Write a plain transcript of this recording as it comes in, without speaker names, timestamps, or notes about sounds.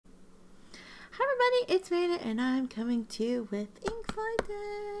everybody, it's Rita and I'm coming to you with Ink Flight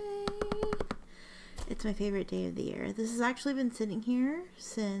Day. It's my favorite day of the year. This has actually been sitting here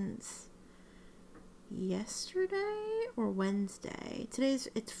since yesterday or Wednesday.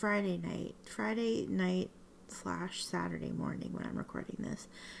 It's Friday night / Saturday morning when I'm recording this.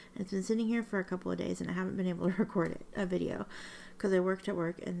 And it's been sitting here for a couple of days and I haven't been able to record a video because I worked at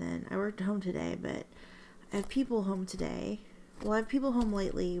work and then I worked home today, but I have people home today. Well, I have people home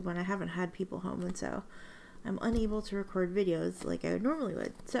lately when I haven't had people home, and so I'm unable to record videos like I normally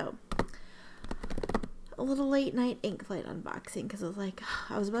would. So, a little late night Ink Flight unboxing, because I was like,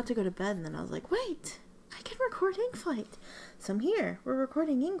 I was about to go to bed, and then I was like, wait, I can record Ink Flight. So I'm here. We're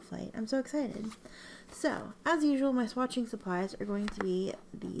recording Ink Flight. I'm so excited. So, as usual, my swatching supplies are going to be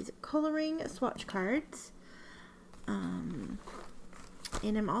these Col-O-Ring swatch cards. And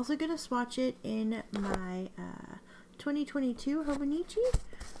I'm also going to swatch it in my 2022 Hobonichi.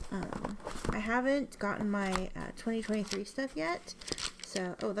 I haven't gotten my 2023 stuff yet,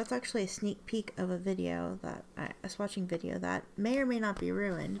 so that's actually a sneak peek of a video a swatching video that may or may not be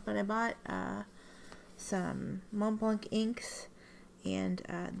ruined. But I bought some Mont Blanc inks and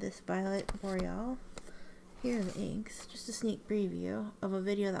this Violet Boreal. Here are the inks, just a sneak preview of a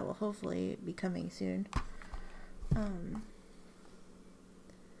video that will hopefully be coming soon.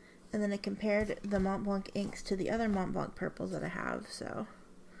 And then I compared the Mont Blanc inks to the other Mont Blanc purples that I have, so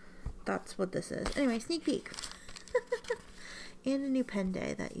that's what this is. Anyway, sneak peek. And a new pen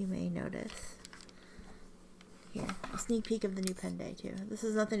day that you may notice. Here, a sneak peek of the new pen day too. This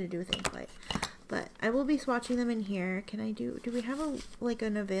has nothing to do with Ink Flight, but I will be swatching them in here. Can I do we have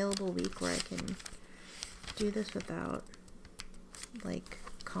an available week where I can do this without like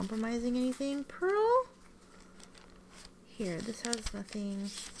compromising anything? Pearl? Here, this has nothing.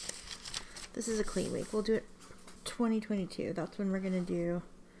 This is a clean week. We'll do it 2022. That's when we're going to do.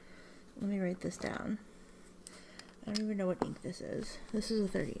 Let me write this down. I don't even know what ink this is. This is a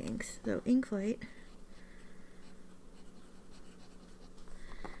 30 inks. So, Ink Flight.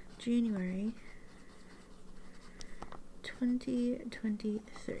 January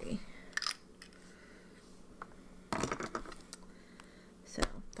 2023. So,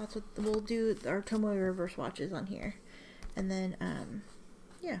 that's what we'll do. Our Tomoe reverse swatches on here. And then,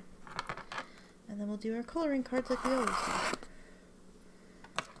 yeah. And then we'll do our coloring cards like we always do.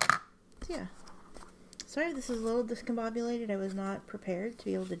 So, yeah. Sorry this is a little discombobulated. I was not prepared to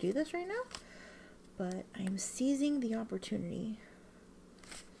be able to do this right now. But I'm seizing the opportunity.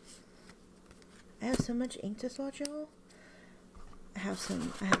 I have so much ink to swatch, y'all. I have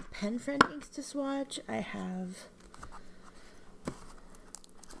pen friend inks to swatch. I have...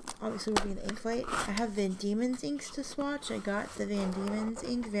 Obviously, we're doing the Ink Flight. I have Van Diemen's inks to swatch. I got the Van Diemen's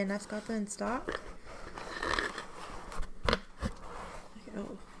ink. Van Ness got them in stock.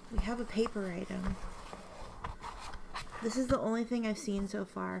 Oh, we have a paper item. This is the only thing I've seen so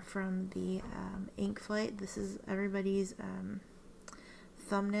far from the Ink Flight. This is everybody's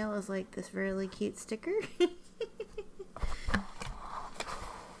thumbnail is like this really cute sticker.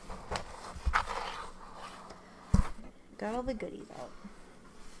 Got all the goodies out.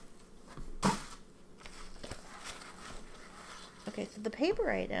 Okay, so the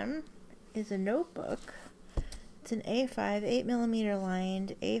paper item is a notebook. It's an A5, 8mm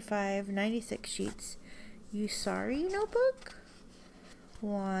lined, A5, 96 sheets. Usari notebook.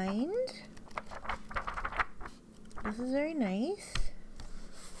 Lined. This is very nice.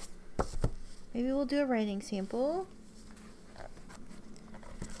 Maybe we'll do a writing sample.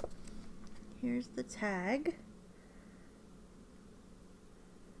 Here's the tag.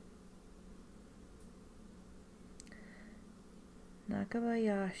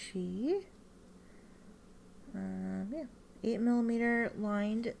 Nakabayashi. Yeah, 8mm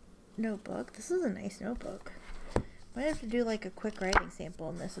lined notebook. This is a nice notebook. Might have to do like a quick writing sample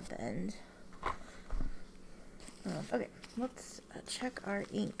on this at the end. Okay, let's check our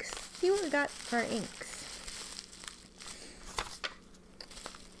inks. See what we got for our inks.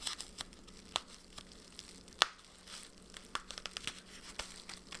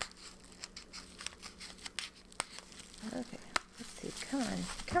 Okay.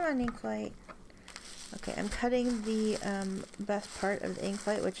 Come on, Ink Flight. Okay, I'm cutting the best part of the Ink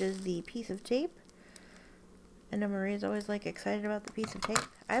Flight, which is the piece of tape. I know Marie's always like excited about the piece of tape.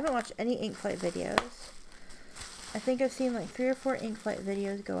 I haven't watched any Ink Flight videos. I think I've seen like 3 or 4 Ink Flight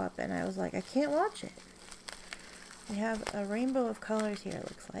videos go up, and I was like, I can't watch it. We have a rainbow of colors here, it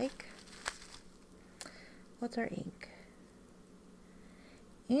looks like. What's our ink?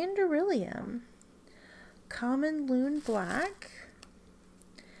 Anderillium. Common Loon Black.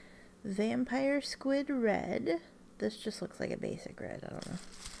 Vampire Squid Red. This just looks like a basic red, I don't know.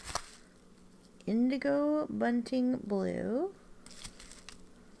 Indigo Bunting Blue,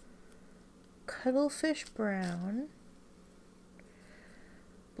 Cuttlefish Brown,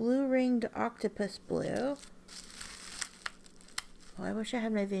 Blue Ringed Octopus Blue. Oh, I wish I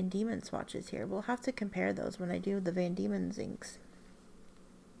had my Van Diemen swatches here. We'll have to compare those when I do the Van Diemen's inks.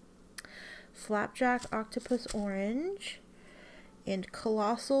 Flapjack Octopus Orange and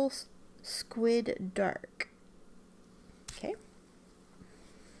Colossal Squid Dark. Okay.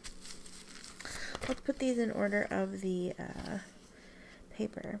 Let's put these in order of the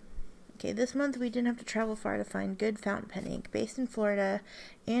paper. Okay, this month we didn't have to travel far to find good fountain pen ink. Based in Florida,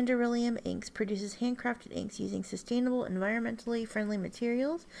 Andurilium Inks produces handcrafted inks using sustainable, environmentally friendly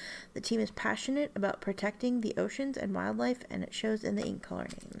materials. The team is passionate about protecting the oceans and wildlife, and it shows in the ink color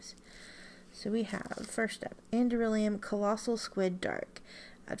names. So we have, first up, Andurilium Colossal Squid Dark.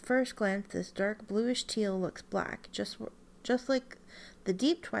 At first glance, this dark bluish teal looks black, just like the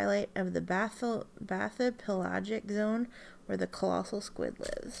deep twilight of the bathypelagic zone where the colossal squid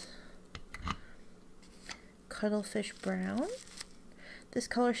lives. Cuttlefish Brown. This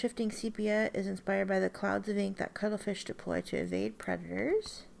color-shifting sepia is inspired by the clouds of ink that cuttlefish deploy to evade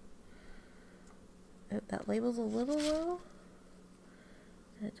predators. Oh, that label's a little low.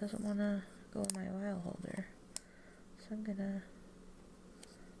 And it doesn't want to go in my file holder. So I'm going to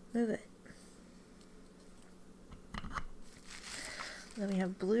move it. Then we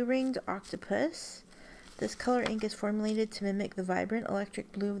have Blue Ringed Octopus. This color ink is formulated to mimic the vibrant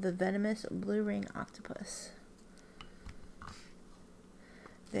electric blue of the venomous blue ring octopus.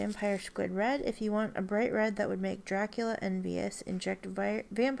 Vampire Squid Red. If you want a bright red that would make Dracula envious, inject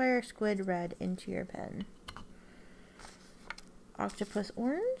Vampire Squid Red into your pen. Octopus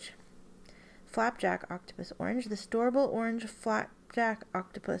Orange. Flapjack Octopus Orange. This adorable orange flapjack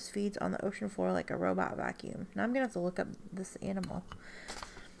octopus feeds on the ocean floor like a robot vacuum. Now I'm going to have to look up this animal.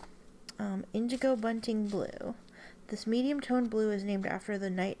 Indigo Bunting Blue. This medium-toned blue is named after the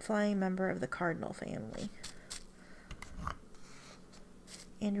night-flying member of the cardinal family.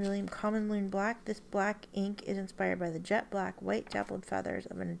 Andurilium Common Loon Black. This black ink is inspired by the jet black, white dappled feathers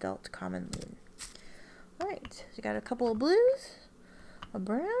of an adult common loon. Alright, so we got a couple of blues, a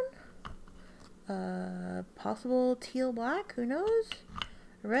brown, possible teal black, who knows,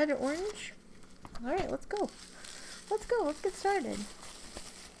 a red or orange. Alright, let's go. Let's go, let's get started.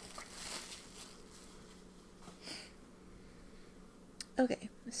 Okay,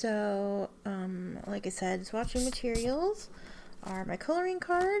 so, like I said, swatching materials are my coloring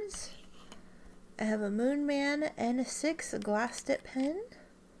cards. I have a Moonman N6 glass dip pen.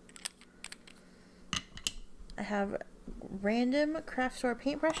 I have random craft store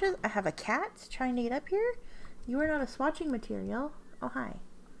paintbrushes. I have a cat trying to get up here. You are not a swatching material. Oh, hi.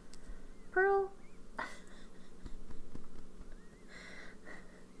 Pearl.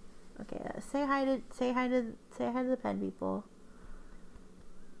 Okay, say hi to the pen people.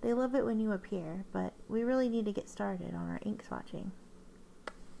 They love it when you appear, but we really need to get started on our ink swatching.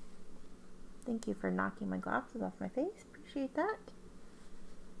 Thank you for knocking my glasses off my face. Appreciate that.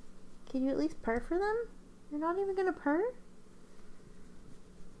 Can you at least purr for them? You're not even gonna purr?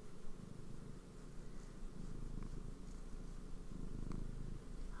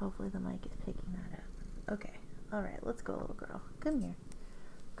 Hopefully the mic is picking that up. Okay. Alright, let's go, little girl. Come here.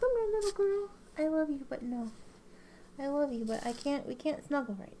 Come here, little girl. I love you, but no. I love you, but we can't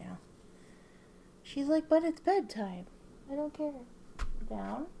snuggle right now. She's like, but it's bedtime. I don't care.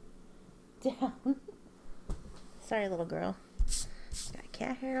 Down. Down. Sorry, little girl. Got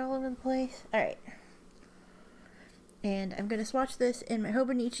cat hair all over the place. Alright. And I'm going to swatch this in my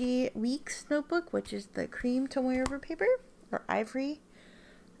Hobonichi Weeks notebook, which is the cream tomoe river paper, or ivory.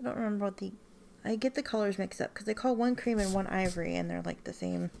 I don't remember what I get the colors mixed up, because they call one cream and one ivory, and they're like the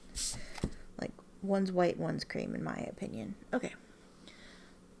same. Like, one's white, one's cream, in my opinion. Okay.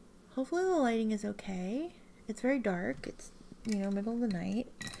 Hopefully the lighting is okay. It's very dark. It's, you know, middle of the night.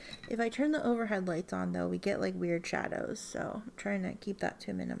 If I turn the overhead lights on, though, we get, like, weird shadows. So, I'm trying to keep that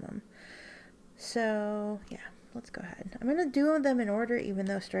to a minimum. So, yeah. Let's go ahead. I'm going to do them in order, even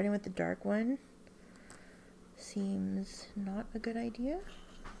though starting with the dark one seems not a good idea.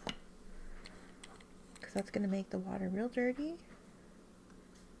 Because that's going to make the water real dirty.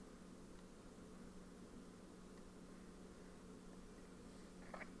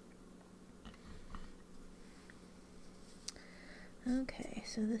 Okay,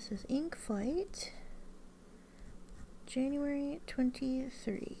 so this is Ink Flight, January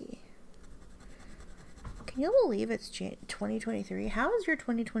 23. Can you believe it's 2023? How has your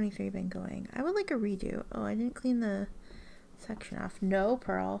 2023 been going? I would like a redo. Oh, I didn't clean the section off. No,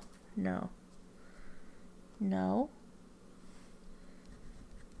 Pearl. No. No.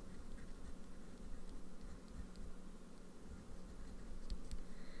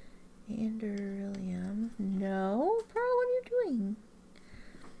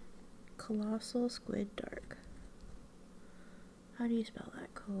 Colossal Squid Dark. How do you spell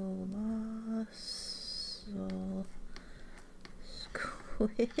that? Colossal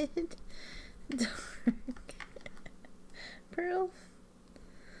Squid Dark. Pearl.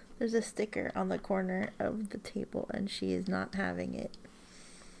 There's a sticker on the corner of the table and she is not having it.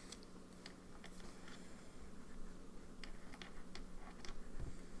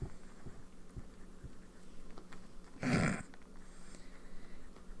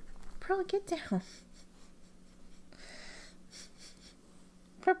 Pearl, get down.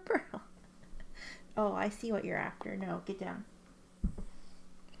 Pearl. Oh, I see what you're after. No, get down.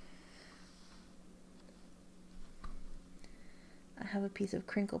 I have a piece of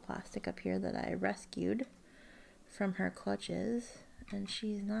crinkle plastic up here that I rescued from her clutches, and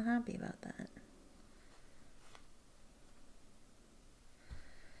she's not happy about that.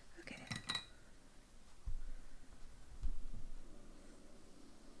 Okay.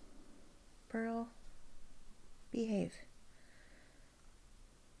 Pearl, behave.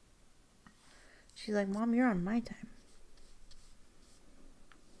 She's like, Mom, you're on my time.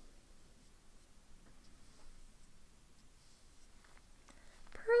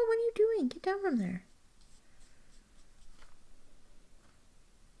 Pearl, what are you doing? Get down from there.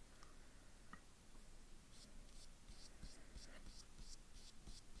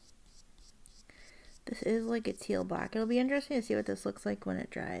 This is like a teal black. It'll be interesting to see what this looks like when it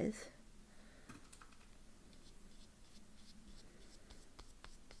dries.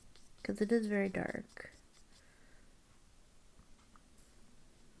 Because it is very dark.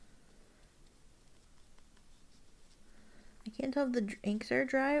 I can't tell if the inks are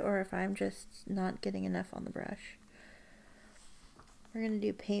dry or if I'm just not getting enough on the brush. We're going to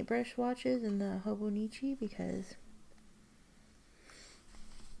do paintbrush swatches in the Hobonichi because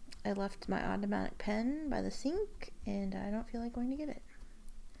I left my automatic pen by the sink and I don't feel like going to get it.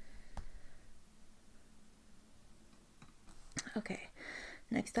 Okay,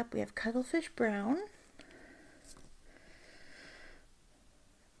 next up we have Cuttlefish Brown.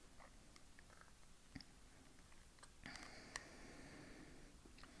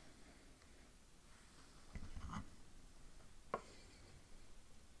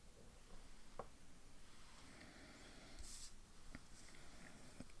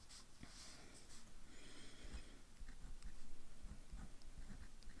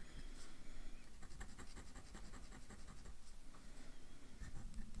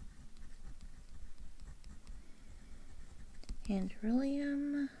 And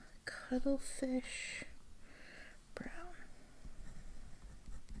William Cuttlefish Brown.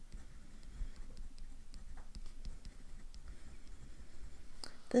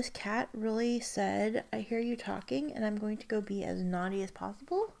 This cat really said, I hear you talking and I'm going to go be as naughty as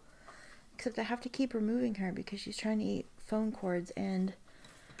possible. Except I have to keep removing her because she's trying to eat phone cords and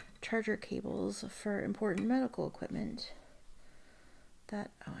charger cables for important medical equipment. Oh,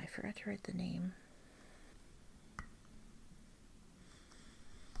 I forgot to write the name.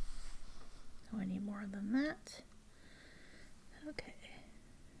 Oh, I need more than that. Okay.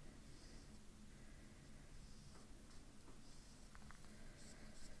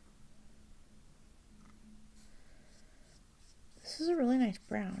 This is a really nice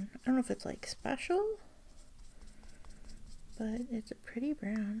brown. I don't know if it's like special, but it's a pretty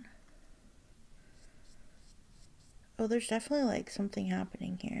brown. Oh, there's definitely like something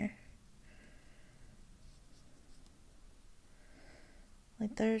happening here.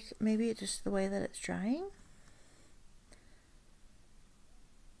 Like there's, maybe it's just the way that it's drying.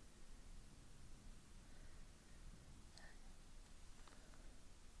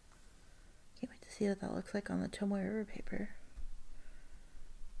 Can't wait to see what that looks like on the Tomoe River paper.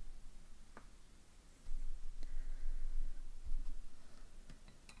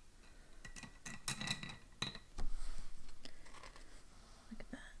 Look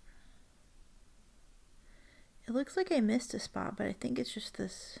at that. It looks like I missed a spot, but I think it's just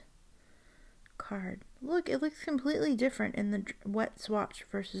this card. Look, it looks completely different in the wet swatch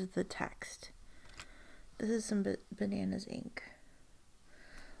versus the text. This is some bananas ink.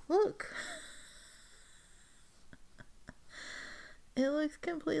 Look! It looks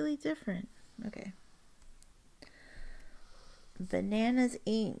completely different. Okay. Bananas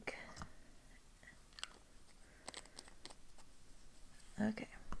ink. Okay.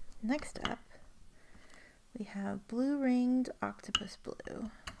 Next up, we have Blue Ringed Octopus Blue.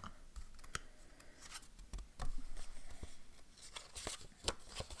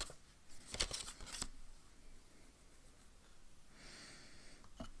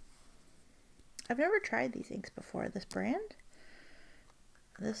 I've never tried these inks before. This brand?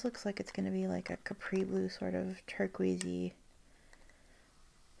 This looks like it's going to be like a capri blue sort of turquoisey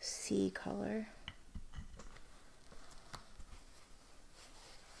sea color.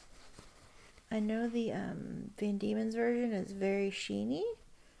 I know the Van Diemen's version is very sheeny.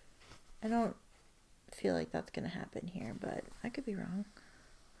 I don't feel like that's gonna happen here, but I could be wrong.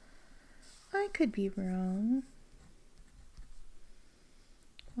 I could be wrong.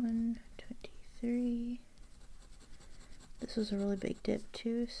 123. This was a really big dip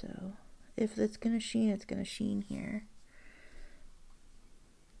too, so if it's gonna sheen, it's gonna sheen here.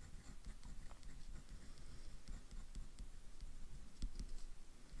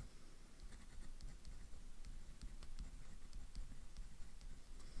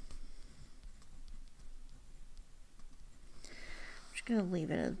 I'm just gonna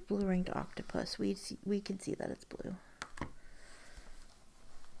leave it as blue ringed octopus. We can see that it's blue.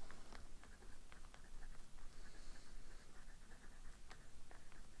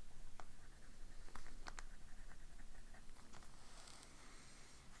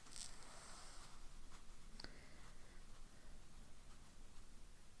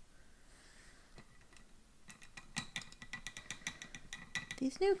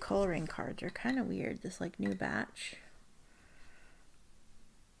 These new Col-O-Ring cards are kind of weird, this like new batch.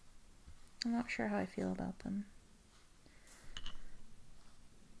 I'm not sure how I feel about them.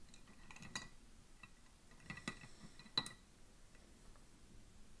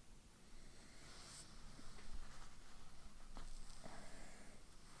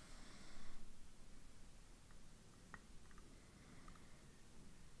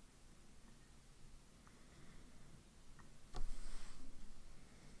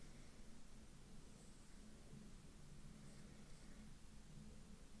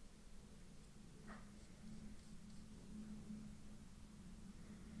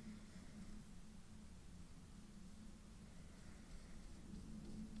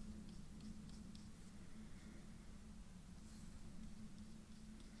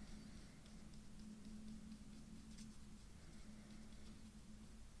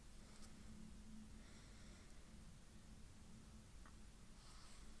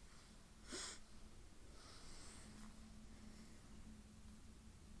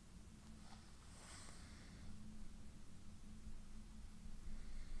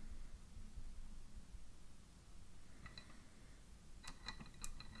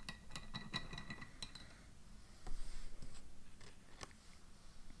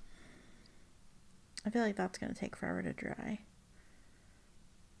 I feel like that's going to take forever to dry.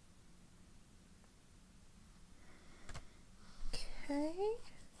 Okay.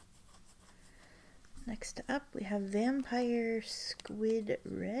 Next up, we have Vampire Squid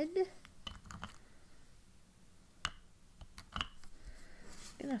Red.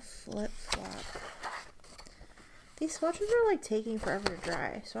 I'm gonna flip flop. These swatches are like taking forever to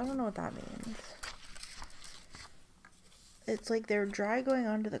dry, so I don't know what that means. It's like they're dry going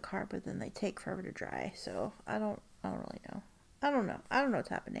onto the card, but then they take forever to dry. So I don't really know. I don't know what's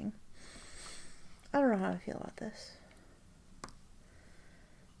happening. I don't know how I feel about this.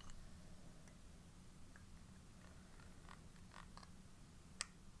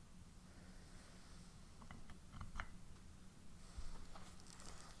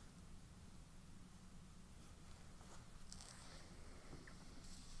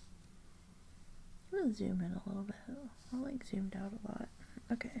 I'm gonna zoom in a little bit. I like zoomed out a lot.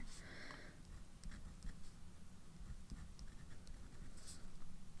 Okay.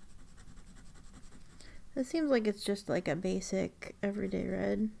 This seems like it's just like a basic everyday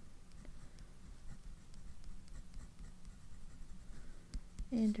red.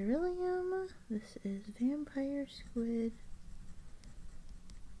 And beryllium. This is Vampire Squid.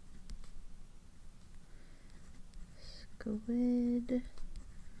 Squid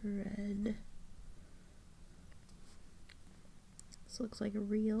Red. This looks like a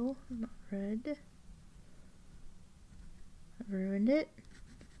real, not red. I've ruined it.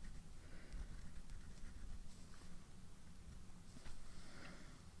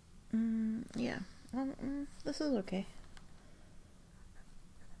 Yeah. This is okay.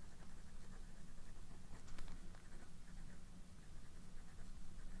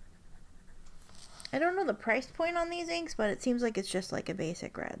 I don't know the price point on these inks, but it seems like it's just like a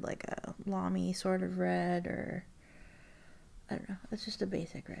basic red, like a Lamy sort of red, or I don't know. It's just a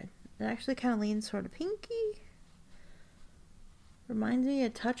basic red. It actually kind of leans sort of pinky. Reminds me a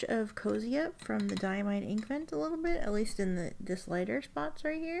touch of Cozy Up from the Diamine Ink Vent a little bit, at least in this lighter spots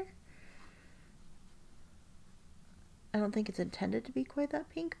right here. I don't think it's intended to be quite that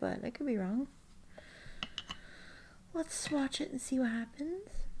pink, but I could be wrong. Let's swatch it and see what happens.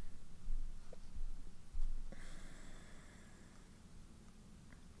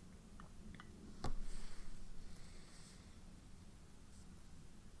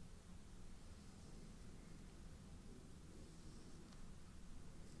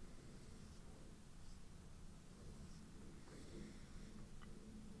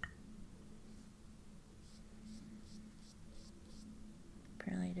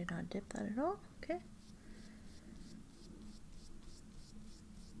 not dip that at all. Okay.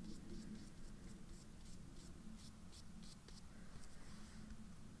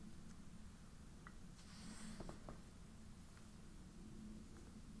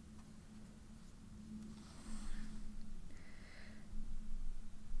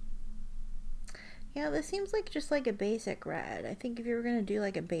 Yeah, this seems like just like a basic red. I think if you were going to do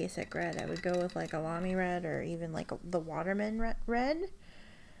like a basic red, I would go with like a Lamy red or even like the Waterman red.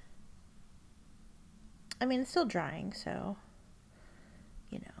 I mean, it's still drying, so,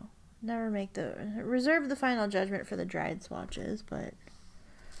 you know, reserve the final judgment for the dried swatches, but,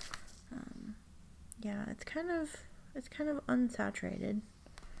 yeah, it's kind of unsaturated.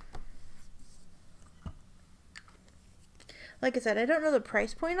 Like I said, I don't know the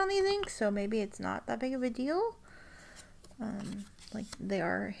price point on these inks, so maybe it's not that big of a deal. Like, they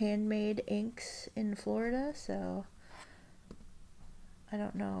are handmade inks in Florida, so I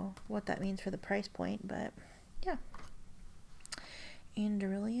don't know what that means for the price point, but yeah. And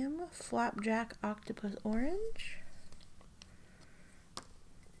Beryllium Flapjack Octopus Orange.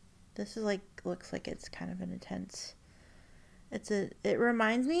 This is like, looks like it's kind of an intense. It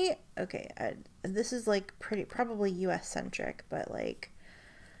reminds me, okay, this is like probably US centric, but like,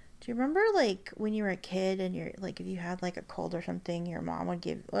 do you remember like when you were a kid and you're like, if you had like a cold or something, your mom would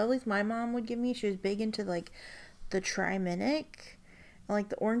give, well, at least my mom would give me, she was big into like the Triminic, and like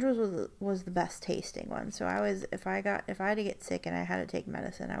the orange was the best tasting one. So I was, if I had to get sick and I had to take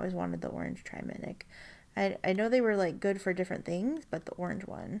medicine, I always wanted the orange Triminic. I know they were like good for different things, but the orange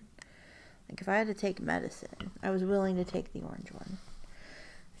one, like if I had to take medicine, I was willing to take the orange one.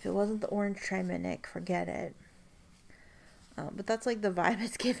 If it wasn't the orange Triminic, forget it. But that's like the vibe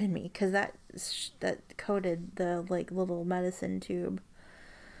it's given me, because that coated the like little medicine tube.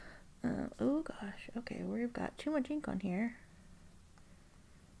 Oh gosh, okay, we've got too much ink on here.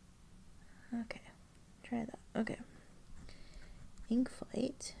 Okay, try that. Okay, ink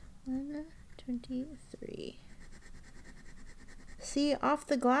flight 123. See, off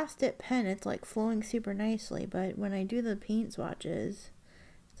the glass dip pen, it's like flowing super nicely, but when I do the paint swatches,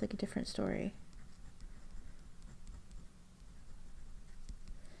 it's like a different story.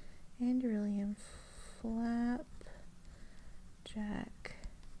 And Beryllium Flapjack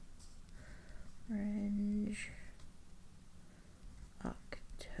Orange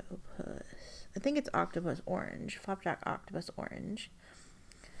Octopus. I think it's Octopus Orange. Flapjack Octopus Orange.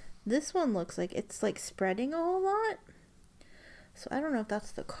 This one looks like it's like spreading a whole lot. So I don't know if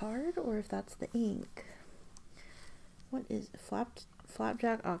that's the card or if that's the ink. What is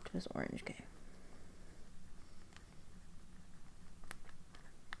Flapjack Octopus Orange? Okay.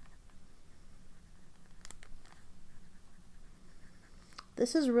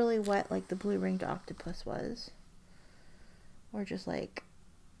 This is really wet, like the blue ringed octopus was. Or just like,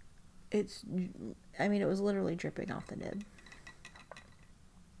 I mean, it was literally dripping off the nib.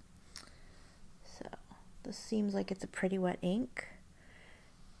 So, this seems like it's a pretty wet ink.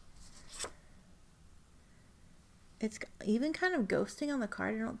 It's even kind of ghosting on the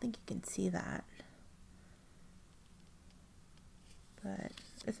card. I don't think you can see that. But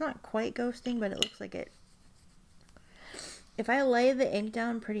it's not quite ghosting, but it looks like it. If I lay the ink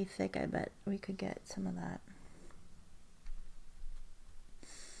down pretty thick, I bet we could get some of that.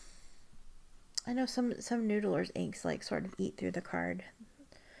 I know some noodlers inks like sort of eat through the card.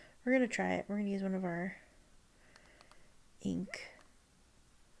 We're gonna try it. We're gonna use one of our ink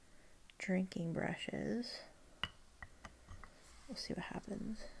drinking brushes. We'll see what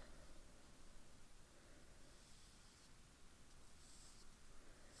happens.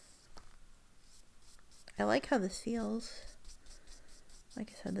 I like how this feels.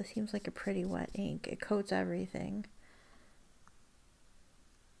 Like I said, this seems like a pretty wet ink. It coats everything.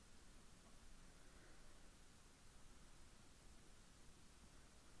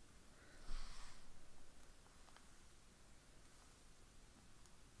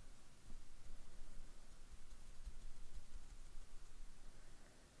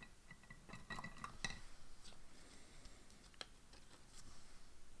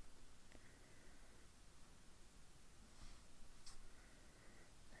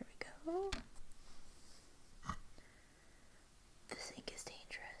 This ink is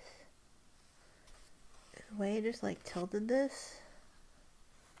dangerous. The way I just like tilted this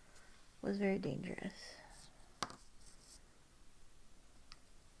was very dangerous.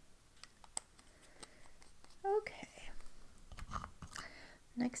 Okay.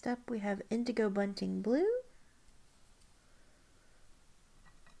 Next up we have Indigo Bunting Blue.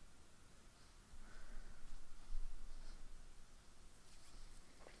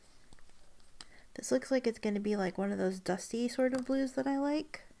 This looks like it's going to be like one of those dusty sort of blues that I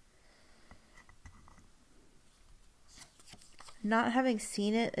like. not having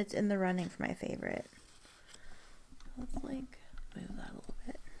seen it, it's in the running for my favorite. Let's like move that a little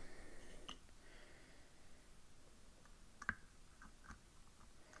bit.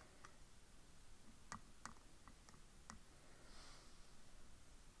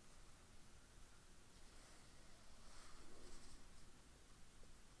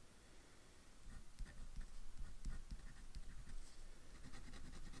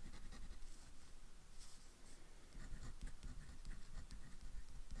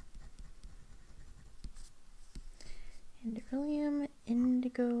 And Beryllium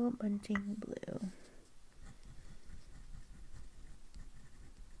Indigo Bunting Blue.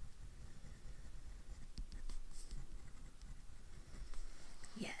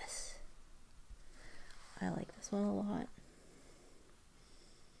 Yes. I like this one a lot.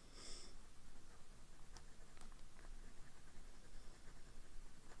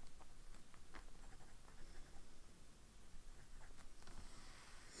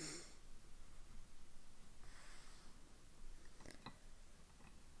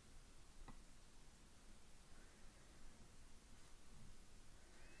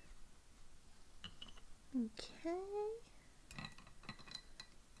 Okay.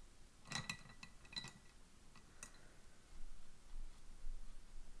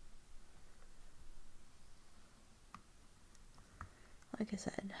 Like I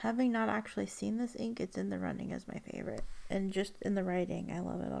said, having not actually seen this ink, it's in the running as my favorite. And just in the writing, I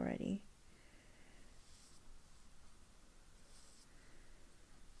love it already.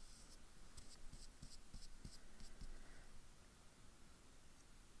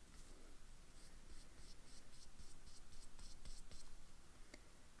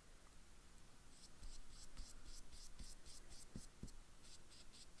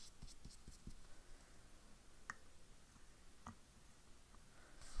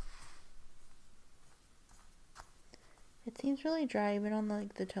 It seems really dry even on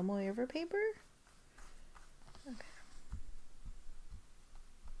like the Tomoe River paper. Okay.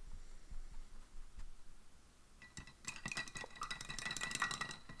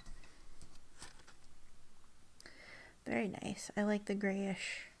 Very nice. I like the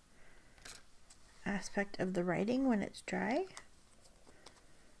grayish aspect of the writing when it's dry.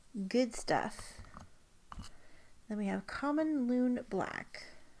 Good stuff. Then we have Common Loon Black,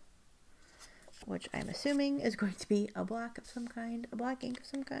 which I'm assuming is going to be a black of some kind, a black ink of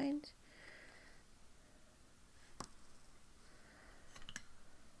some kind.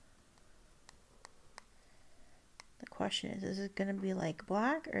 The question is it going to be like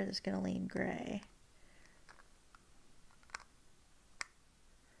black or is this going to lean gray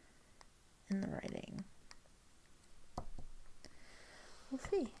in the writing? We'll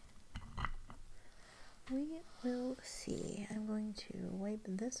see. We will see. I'm going to wipe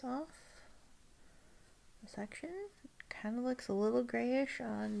this off the section. Kind of looks a little grayish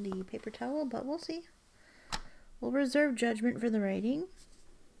on the paper towel, but we'll see. We'll reserve judgment for the writing.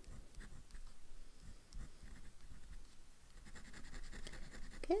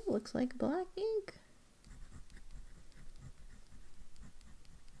 Okay, looks like black ink.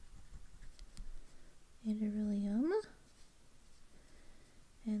 Beryllium.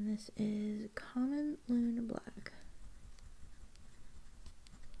 And this is Common Loon Black.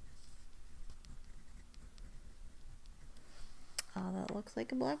 Oh, that looks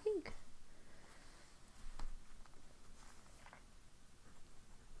like a black ink.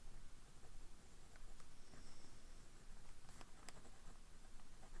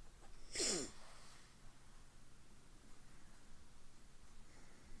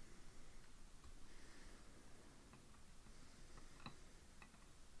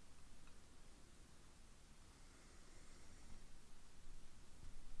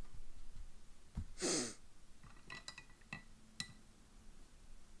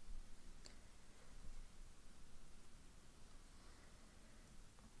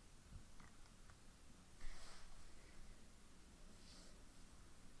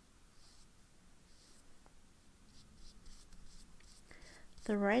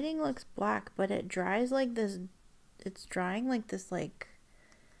 The writing looks black, but it dries like this. It's drying like this, like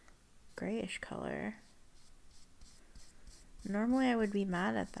grayish color. Normally I would be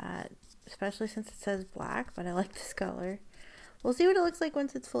mad at that, especially since it says black, but I like this color. We'll see what it looks like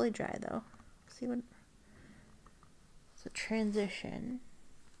once it's fully dry, though. See what it's a transition.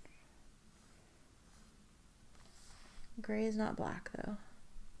 Gray is not black, though.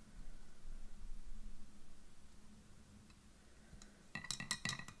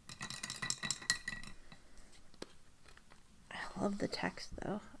 I love the text,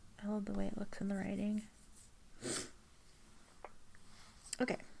 though. I love the way it looks in the writing.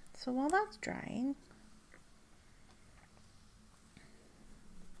 Okay, so while that's drying,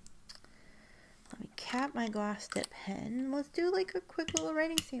 cap my glass tip pen. Let's do like a quick little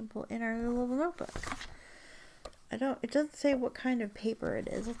writing sample in our little notebook. It doesn't say what kind of paper it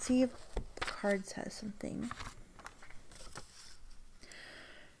is. Let's see if the card says something.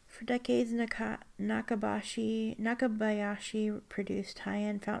 For decades, Nakabayashi produced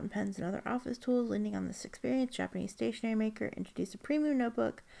high-end fountain pens and other office tools. Leaning on this experience, Japanese stationery maker introduced a premium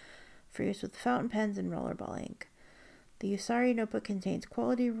notebook for use with fountain pens and rollerball ink. The Usari notebook contains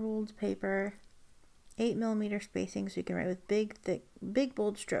quality ruled paper, 8mm spacing, so you can write with big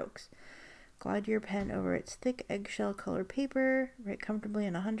bold strokes. Glide your pen over its thick eggshell colored paper. Write comfortably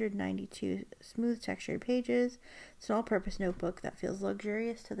on 192 smooth textured pages. It's an all-purpose notebook that feels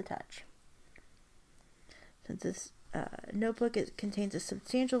luxurious to the touch. Since this notebook contains a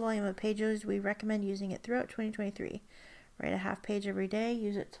substantial volume of pages, we recommend using it throughout 2023. Write a half page every day.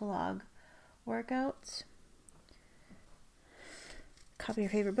 Use it to log workouts. Copy your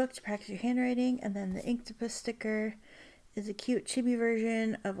favorite book to practice your handwriting. And then the Inktopuss sticker is a cute chibi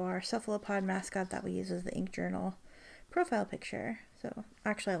version of our cephalopod mascot that we use as the ink journal profile picture. So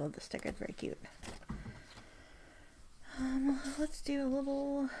actually I love this sticker, it's very cute. Let's do a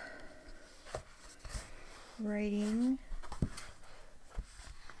little writing.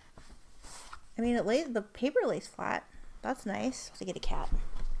 I mean, the paper lays flat. That's nice. To get a cat.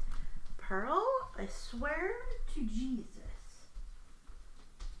 Pearl, I swear to Jesus.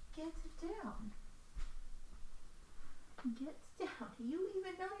 Get it down. Get down. You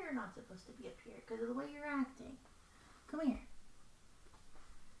even know you're not supposed to be up here because of the way you're acting. Come here.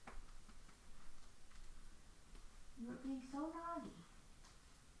 You're being so naughty.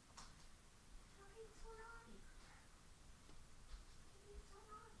 You're being so naughty. You're being so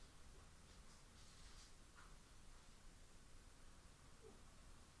naughty.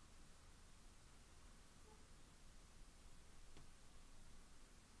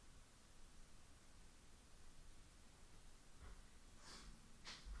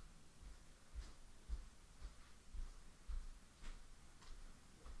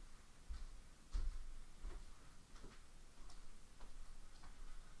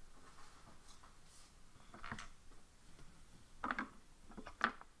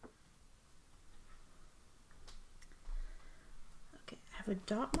 I have a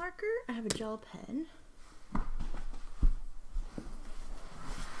dot marker, I have a gel pen.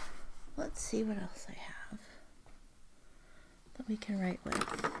 Let's see what else I have that we can write with.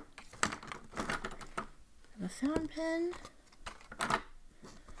 I have a fountain pen. I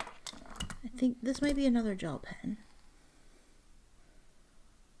think this might be another gel pen.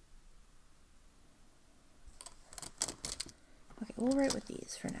 Okay, we'll write with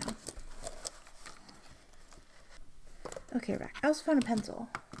these for now. Okay, right. I also found a pencil.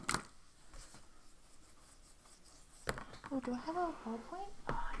 Oh, do I have a ballpoint?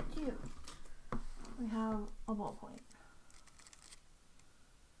 Oh, I do. We have a ballpoint.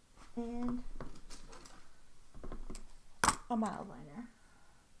 And a mild liner.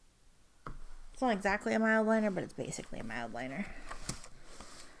 It's not exactly a mild liner, but it's basically a mild liner.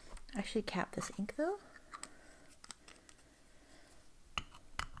 I should cap this ink though.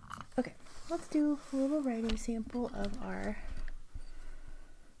 Okay, let's do a little writing sample of our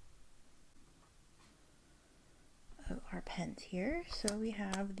pens here. So we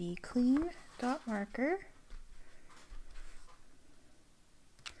have the clean dot marker.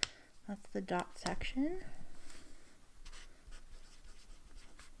 That's the dot section.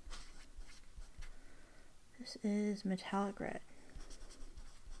 This is metallic red.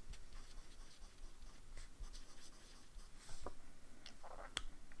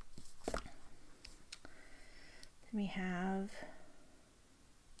 Then we have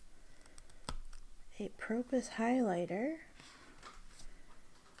a Propus highlighter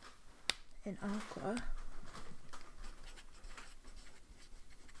in aqua.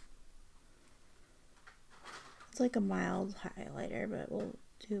 It's like a mild highlighter, but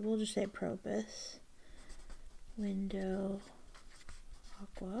we'll just say Propus. Window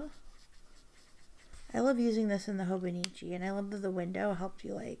aqua. I love using this in the Hobonichi, and I love that the window helps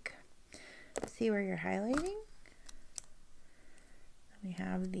you like see where you're highlighting. Then we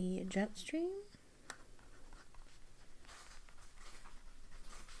have the Jetstream.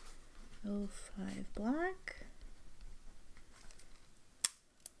 05 black.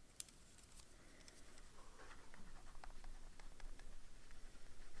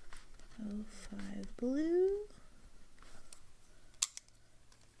 Oh, 05 blue.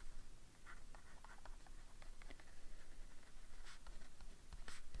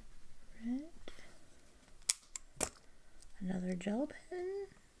 Red. Another gel pen.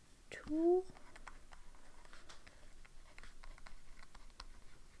 Tool.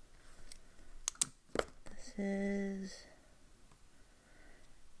 is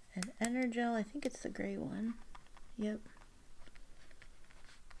an Energel. I think it's the gray one. Yep.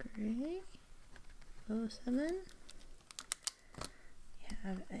 Gray. 07. We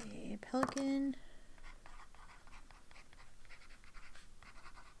have a Pelican.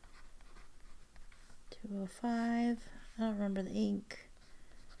 205. I don't remember the ink.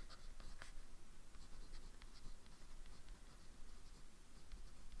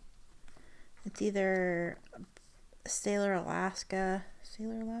 It's either Sailor Alaska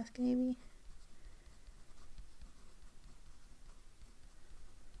maybe.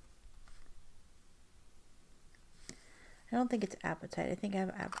 I don't think it's Appetite. I think I have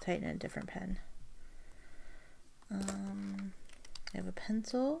Appetite in a different pen. I have a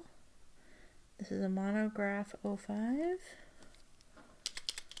pencil. This is a Monograph 05.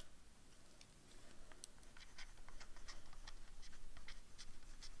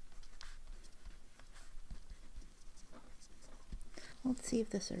 Let's see if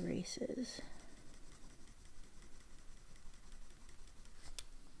this erases.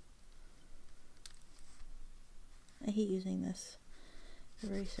 I hate using this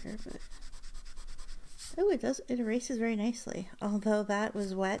eraser, but oh, it does. It erases very nicely. Although that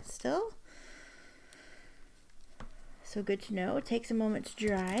was wet still. So good to know. It takes a moment to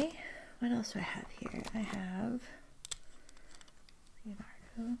dry. What else do I have here? I have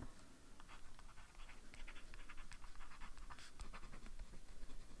Leonardo.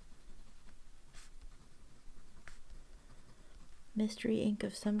 Mystery ink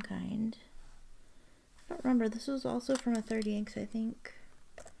of some kind. I don't remember. This was also from a 30 Inks, I think.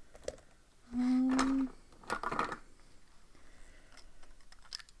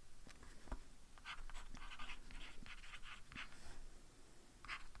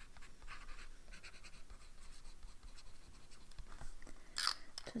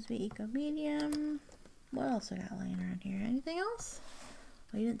 Twisby Eco Medium. What else I got lying around here? Anything else?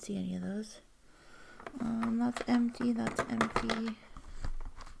 Oh, you didn't see any of those. That's empty, that's empty.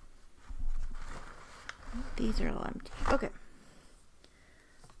 These are all empty. Okay.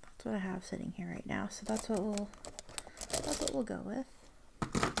 That's what I have sitting here right now. So that's what we'll go with.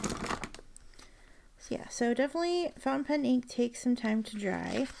 So yeah, so definitely fountain pen ink takes some time to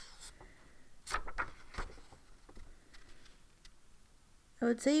dry. I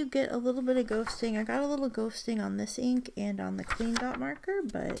would say you get a little bit of ghosting. I got a little ghosting on this ink and on the clean dot marker,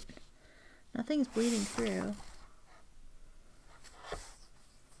 but nothing's bleeding through.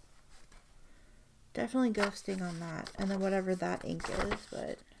 Definitely ghosting on that, and then whatever that ink is,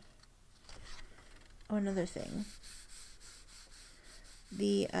 but oh, another thing.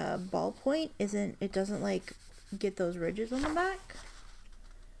 The ballpoint it doesn't like get those ridges on the back.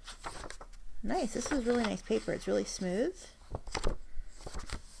 Nice, this is really nice paper. It's really smooth.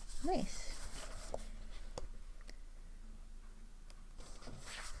 Nice.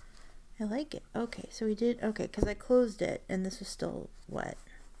 I like it. Okay, so we did, okay, because I closed it and this was still wet.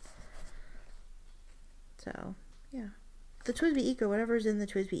 So, yeah. The Twisby Eco, whatever's in the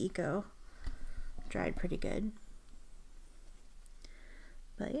Twisby Eco, dried pretty good.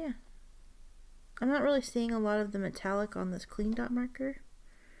 But yeah. I'm not really seeing a lot of the metallic on this clean dot marker.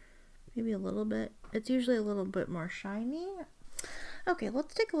 Maybe a little bit. It's usually a little bit more shiny. Okay,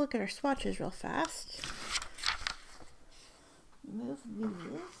 let's take a look at our swatches real fast. Move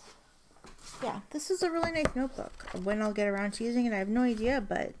these. Yeah, this is a really nice notebook. When I'll get around to using it, I have no idea,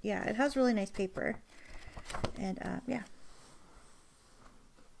 but yeah, it has really nice paper. And yeah.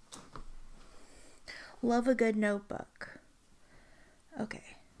 Love a good notebook.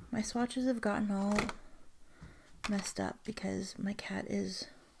 Okay, my swatches have gotten all messed up because my cat is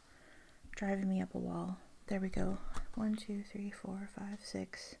driving me up a wall. There we go. 1, 2, 3, 4, 5,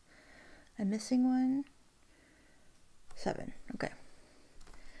 6. I'm missing one. 7. Okay.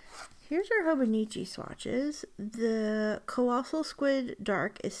 Here's our Hobonichi swatches. The Colossal Squid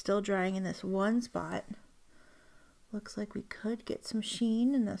Dark is still drying in this one spot. Looks like we could get some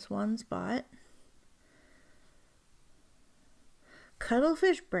sheen in this one spot.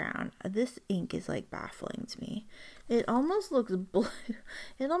 Cuttlefish Brown. This ink is like baffling to me. It almost looks blue.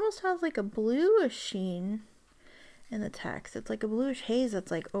 It almost has like a bluish sheen in the text. It's like a bluish haze that's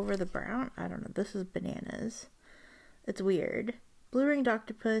like over the brown. I don't know. This is bananas. It's weird. Blue Ringed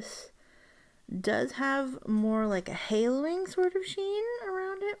Octopus does have more like a haloing sort of sheen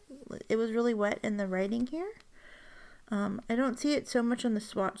around it. It was really wet in the writing here. I don't see it so much on the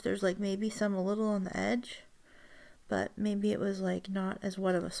swatch. There's like maybe some a little on the edge, but maybe it was like not as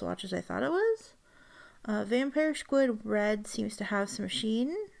wet of a swatch as I thought it was. Vampire Squid Red seems to have some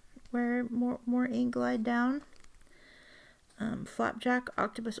sheen where more ink glide down. Flapjack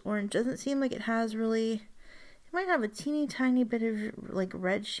Octopus Orange doesn't seem like it has really might have a teeny tiny bit of like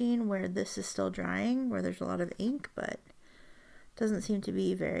red sheen where this is still drying, where there's a lot of ink, but doesn't seem to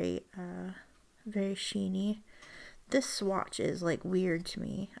be very sheeny. This swatch is like weird to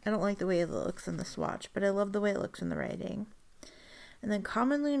me. I don't like the way it looks in the swatch, but I love the way it looks in the writing. And then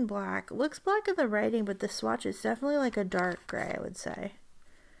Common Loon Black. Looks black in the writing, but the swatch is definitely like a dark gray, I would say.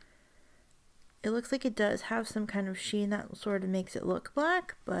 It looks like it does have some kind of sheen that sort of makes it look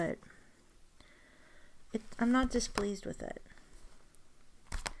black, but I'm not displeased with it.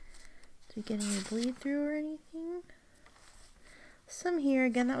 Did we get any bleed through or anything? Some here.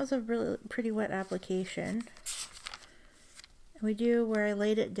 Again, that was a really pretty wet application. And we do where I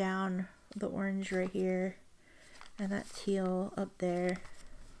laid it down, the orange right here, and that teal up there.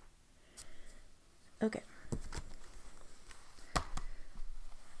 Okay.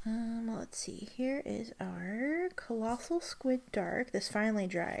 Let's see. Here is our Colossal Squid Dark. This finally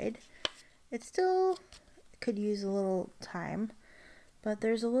dried. It still could use a little time, but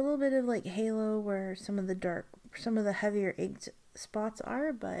there's a little bit of like halo where some of the heavier inked spots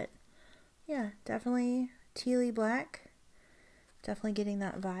are, but yeah, definitely tealy black. Definitely getting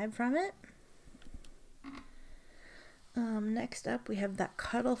that vibe from it. Next up we have that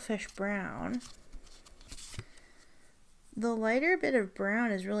Cuttlefish Brown. The lighter bit of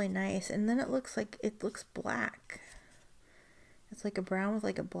brown is really nice, and then it looks black. It's like a brown with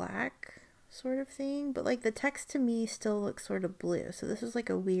like a black sort of thing, but like the text to me still looks sort of blue. So this is like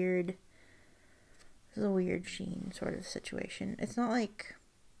a weird sheen sort of situation. It's not like,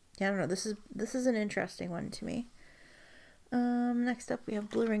 yeah, I don't know. This is an interesting one to me. Next up we have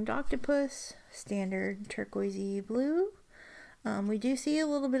Blue Ringed Octopus, standard turquoisey blue. We do see a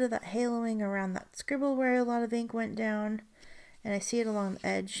little bit of that haloing around that scribble where a lot of ink went down, and I see it along the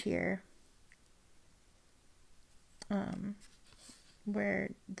edge here,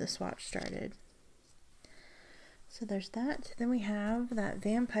 where the swatch started. So there's that. Then we have that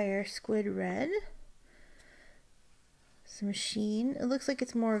Vampire Squid Red. Some sheen. It looks like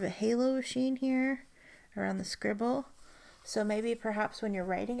it's more of a halo sheen here around the scribble. So maybe perhaps when you're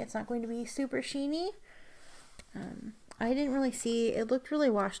writing it's not going to be super sheeny. I didn't really see, it looked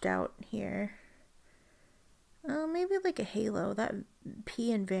really washed out here. Maybe like a halo. That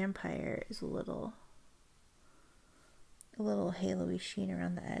P in Vampire is a little halo-y sheen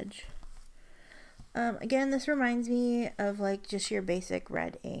around the edge. Again, this reminds me of like just your basic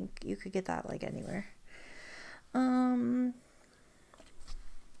red ink. You could get that like anywhere.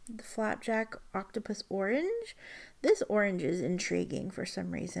 The Flapjack Octopus Orange. This orange is intriguing for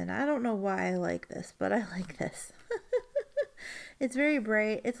some reason. I don't know why I like this, but I like this. It's very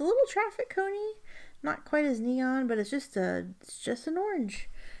bright. It's a little traffic coney, not quite as neon, but it's just an orange.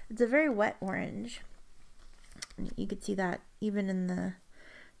 It's a very wet orange. You could see that even in the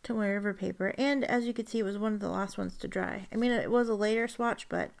Tomoe River paper, and as you could see, it was one of the last ones to dry. I mean, it was a later swatch,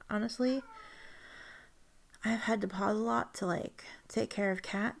 but honestly, I've had to pause a lot to like take care of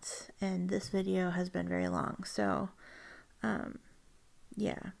cats, and this video has been very long. So,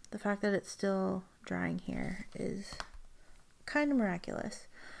 yeah, the fact that it's still drying here is kind of miraculous.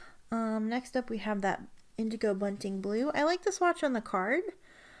 Next up we have that Indigo Bunting Blue. I like the swatch on the card.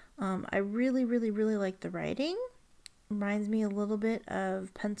 I really like the writing. Reminds me a little bit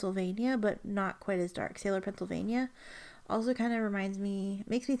of Pennsylvania, but not quite as dark. Sailor Pennsylvania. Also kind of makes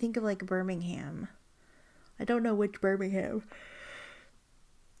me think of like Birmingham. I don't know which Birmingham,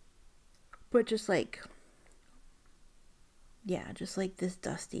 but just like, yeah, just like this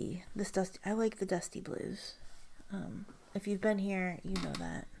dusty, I like the dusty blues. If you've been here, you know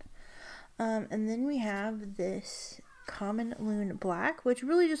that. And then we have this Common Loon Black, which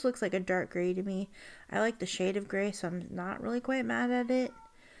really just looks like a dark gray to me. I like the shade of gray, so I'm not really quite mad at it.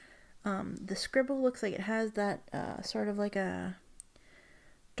 The scribble looks like it has that sort of like a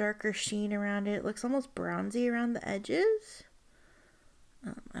darker sheen around it. It looks almost bronzy around the edges.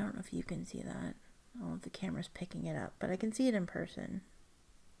 I don't know if you can see that. I don't know if the camera's picking it up, but I can see it in person.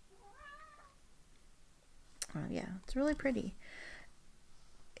 Yeah, it's really pretty.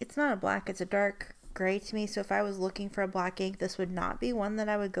 It's not a black, it's a dark gray to me, so if I was looking for a black ink, this would not be one that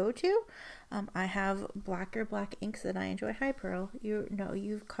I would go to. I have blacker black inks that I enjoy. Hi, Pearl.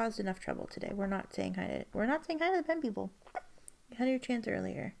 You've caused enough trouble today. We're not saying hi to the pen people. You had your chance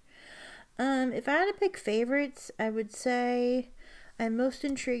earlier. If I had to pick favorites, I would say I'm most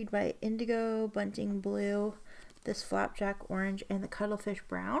intrigued by Indigo Bunting Blue, this Flapjack Orange, and the Cuttlefish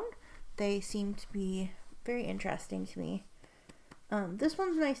Brown. They seem to be very interesting to me. This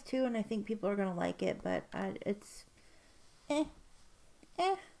one's nice too, and I think people are gonna like it, but it's I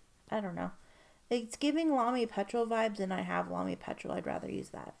don't know. It's giving Lamy Petrol vibes, and I have Lamy Petrol. I'd rather use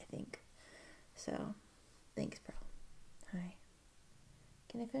that, I think. So, Thanks, Pearl. Hi.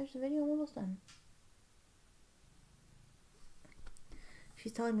 Can I finish the video? I'm almost done.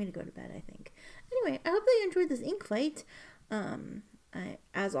 She's telling me to go to bed, I think. Anyway, I hope that you enjoyed this ink fight.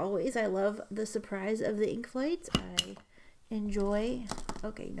 As always, I love the surprise of the ink fights. I enjoy...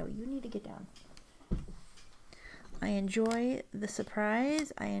 Okay, no, you need to get down. I enjoy the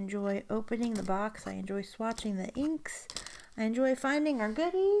surprise. I enjoy opening the box. I enjoy swatching the inks. I enjoy finding our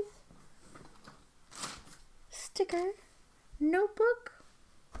goodies. Sticker. Notebook.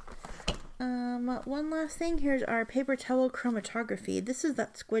 One last thing. Here's our paper towel chromatography. This is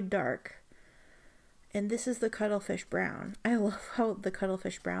that Squid Dark. And this is the Cuttlefish Brown. I love how the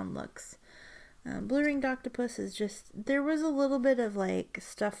Cuttlefish Brown looks. Blue Ringed Octopus is just, there was a little bit of like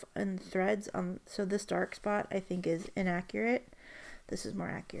stuff and threads so this dark spot I think is inaccurate. This is more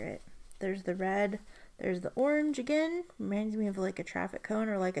accurate. There's the red, there's the orange again, reminds me of like a traffic cone,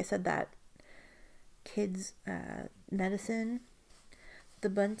 or like I said, that kids medicine. The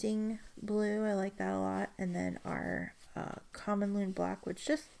bunting blue, I like that a lot, and then our common loon black, which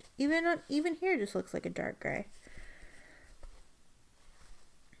just even here just looks like a dark gray.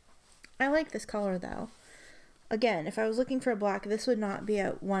 I like this color though. Again, if I was looking for a black, this would not be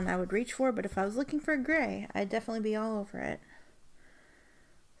a one I would reach for, but if I was looking for a gray, I'd definitely be all over it.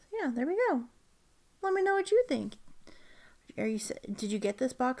 So yeah, there we go. Let me know what you think. Did you get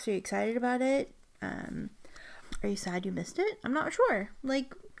this box? Are you excited about it? Are you sad you missed it? I'm not sure.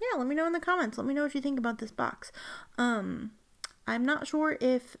 Like, yeah, let me know in the comments. Let me know what you think about this box. I'm not sure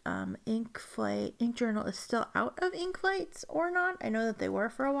if Ink Journal is still out of ink flights or not. I know that they were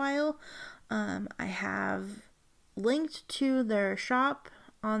for a while. I have linked to their shop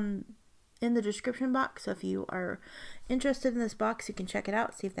in the description box, so if you are interested in this box, you can check it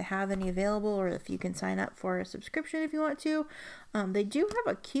out, see if they have any available, or if you can sign up for a subscription if you want to. They do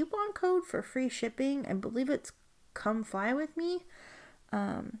have a coupon code for free shipping. I believe it's Come Fly With Me.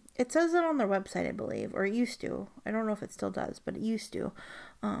 It says it on their website, I believe, or it used to. I don't know if it still does, but it used to.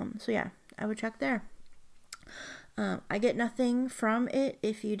 So yeah, I would check there. I get nothing from it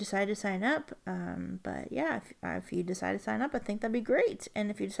if you decide to sign up, but yeah, if you decide to sign up, I think that'd be great. And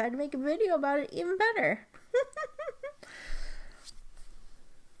if you decide to make a video about it, even better.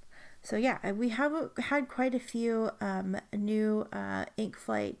 So yeah, we have had quite a few new ink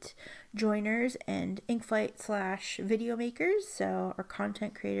flight joiners and ink flight / video makers, so or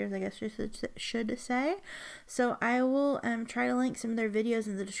content creators, I guess you should say. So I will try to link some of their videos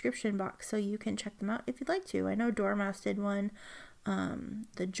in the description box so you can check them out if you'd like to. I know Dormouse did one,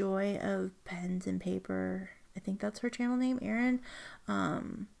 The Joy of Pens and Paper. I think that's her channel name, Erin.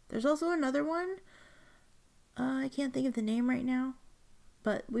 There's also another one. I can't think of the name right now.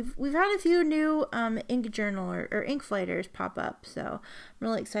 But we've had a few new ink journal or ink flighters pop up, so I'm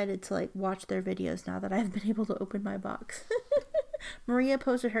really excited to like watch their videos now that I've been able to open my box. Maria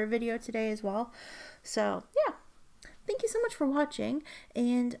posted her video today as well. So yeah, thank you so much for watching,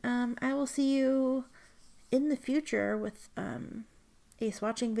 and I will see you in the future with a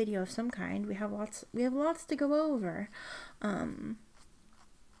swatching video of some kind. We have lots to go over, and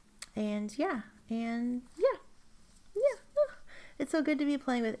yeah. It's so good to be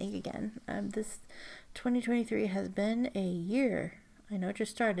playing with ink again. This 2023 has been a year. I know it just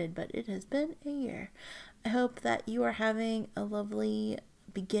started, but it has been a year. I hope that you are having a lovely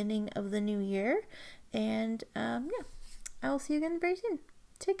beginning of the new year. And yeah, I will see you again very soon.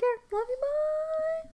 Take care. Love you. Bye.